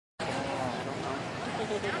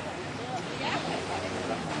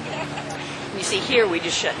You see, here we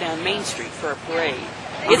just shut down Main Street for a parade.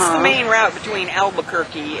 It's the main route between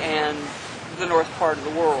Albuquerque and the north part of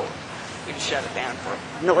the world. We just shut it down for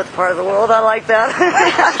North part of the world, I like that.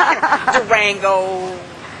 Durango,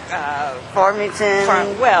 Farmington.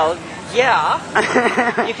 Well, yeah.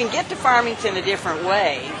 You can get to Farmington a different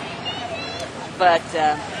way, but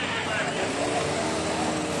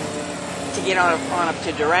to get on up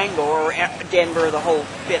to Durango or Denver, the whole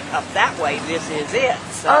bit up that way, this is it.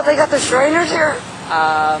 So, oh, they got the Shriners here?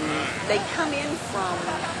 They come in from,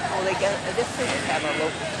 this they just have a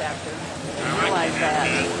local chapter. I realize that.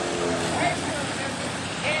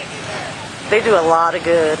 They do a lot of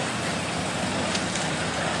good.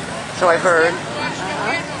 So I've heard.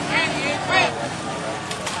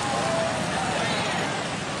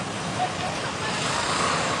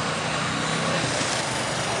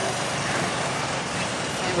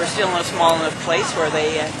 And we're still in a small enough place where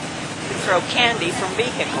they can throw candy from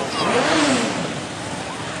vehicles.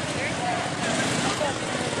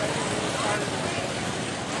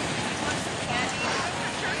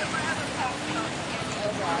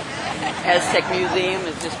 Aztec Museum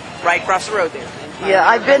is just right across the road there. Yeah,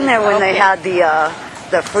 I've been there when they had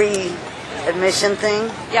the free admission thing.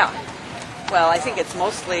 Yeah. Well, I think it's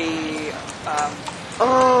mostly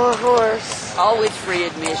oh, a horse. always free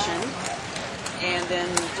admission. And then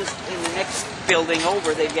just in the next building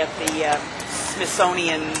over, they've got the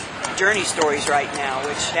Smithsonian Journey Stories right now,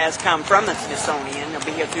 which has come from the Smithsonian. They'll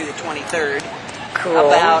be here through the 23rd. Cool.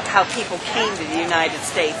 About how people came to the United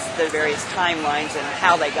States, the various timelines, and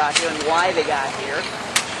how they got here and why they got here.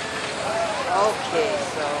 Okay,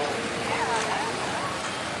 so...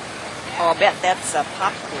 Oh, I'll bet that's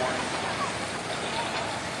popcorn.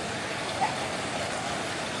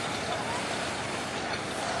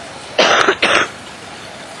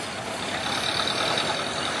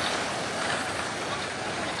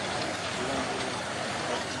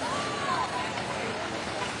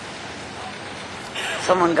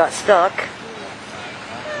 Someone got stuck.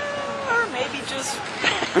 Or maybe just...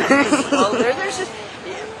 well, there's just...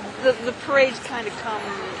 The parades kind of come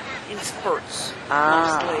in spurts.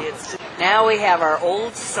 Mostly. It's just, now we have our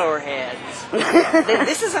old soreheads.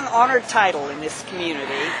 This is an honored title in this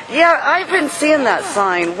community. Yeah, I've been seeing that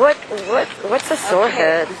sign. What's a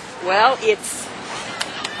sorehead? Okay. Well, it's...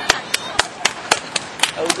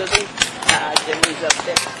 Oh, does he? Jimmy's up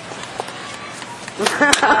there.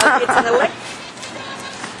 It's an elect...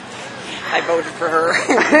 I voted for her.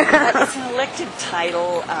 It's an elected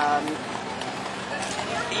title.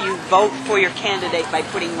 You vote for your candidate by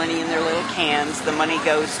putting money in their little cans. The money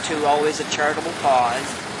goes to always a charitable cause.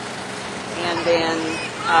 And then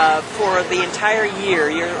for the entire year,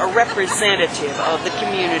 you're a representative of the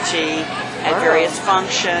community at various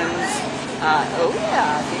functions. Oh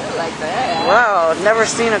yeah, I do like that. Wow, never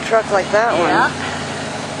seen a truck like that one.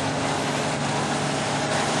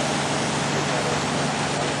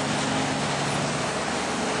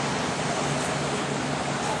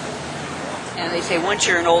 And they say once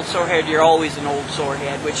you're an old sorehead, you're always an old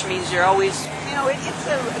sorehead, which means you're always, it's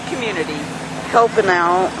a community helping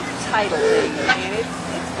out title thing, and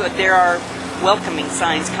it's good. There are welcoming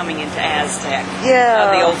signs coming into Aztec of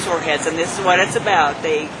the old soreheads, and this is what it's about.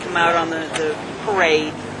 They come out on the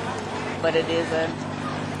parade, but it is a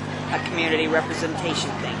community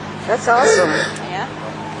representation thing. That's awesome. Yeah.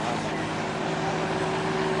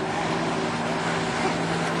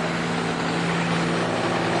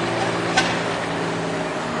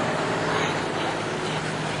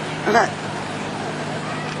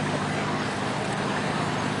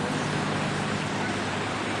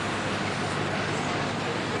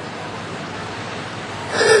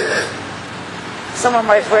 Some of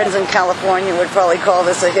my friends in California would probably call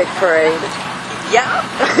this a hick parade. Yeah,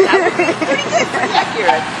 that would be pretty good, pretty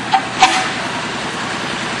accurate.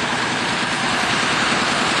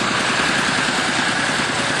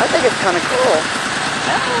 I think it's kind of cool.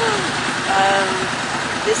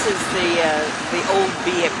 This is the old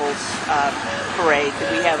vehicles parade.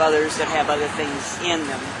 We have others that have other things in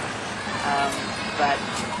them, but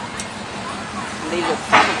they will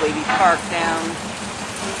probably be parked down.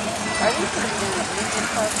 Are these going to be in the Lincoln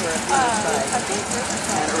Park or at Riverside? I think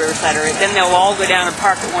Riverside. At Riverside. Or then they'll all go down and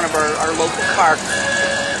park at one of our local parks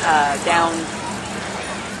down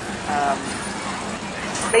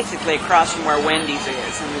basically across from where Wendy's is.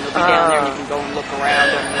 And they'll be down there and you can go and look around.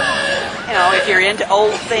 And, if you're into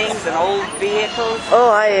old things and old vehicles. Oh,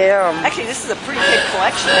 I am. Actually, this is a pretty big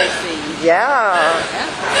collection I see. Yeah.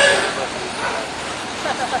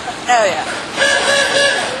 Oh, yeah.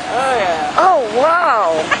 Oh, yeah. Oh,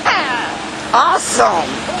 wow. Awesome.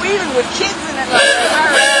 Oh, even with kids in it. Like,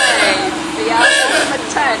 all right. The ultimate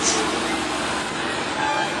touch.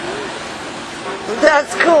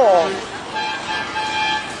 That's cool.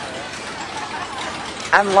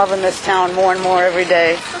 I'm loving this town more and more every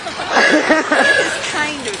day. This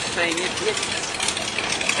kind of thing.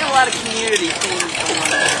 It's got a lot of community things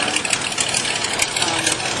going on.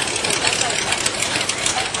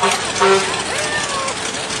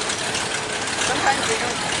 Sometimes they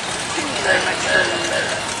don't continue very much from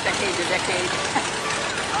decade to decade.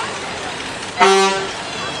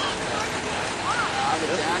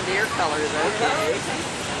 The John Deere colors, okay.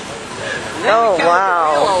 And then Oh, we come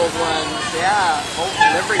wow. to the real old ones, yeah. Old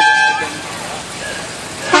livery wagon.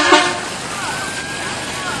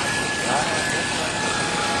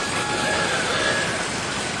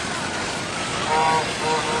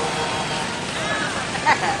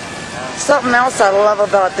 Something else I love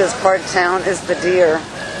about this part of town is the deer.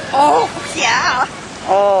 Oh, yeah.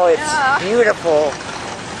 Oh, it's Yeah. beautiful.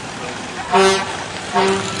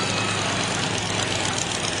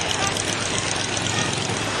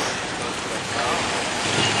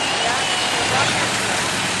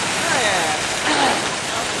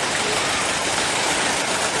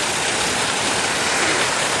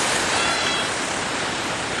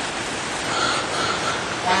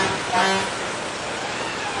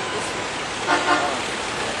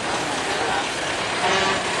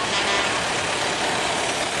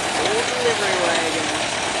 Delivery wagon.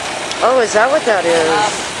 Oh, is that what that is?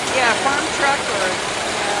 Yeah, farm truck or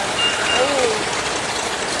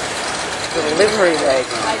Delivery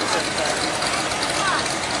wagon. types of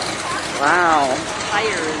Wow.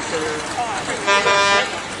 tires that are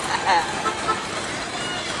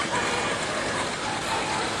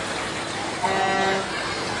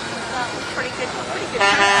pretty good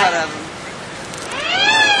out of them.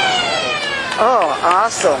 Oh,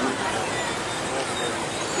 awesome.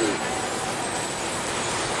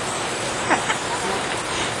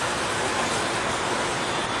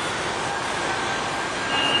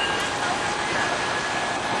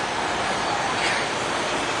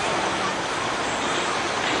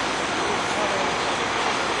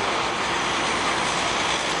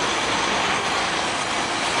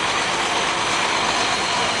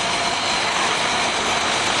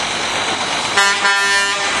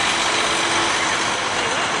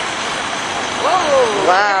 Whoa!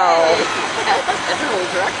 Wow. That's an old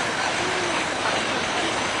truck.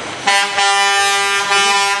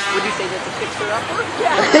 Would you say that's a fixer-upper?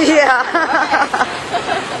 Yeah. Yeah.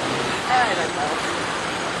 I don't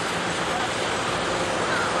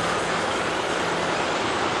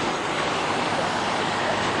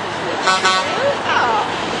know.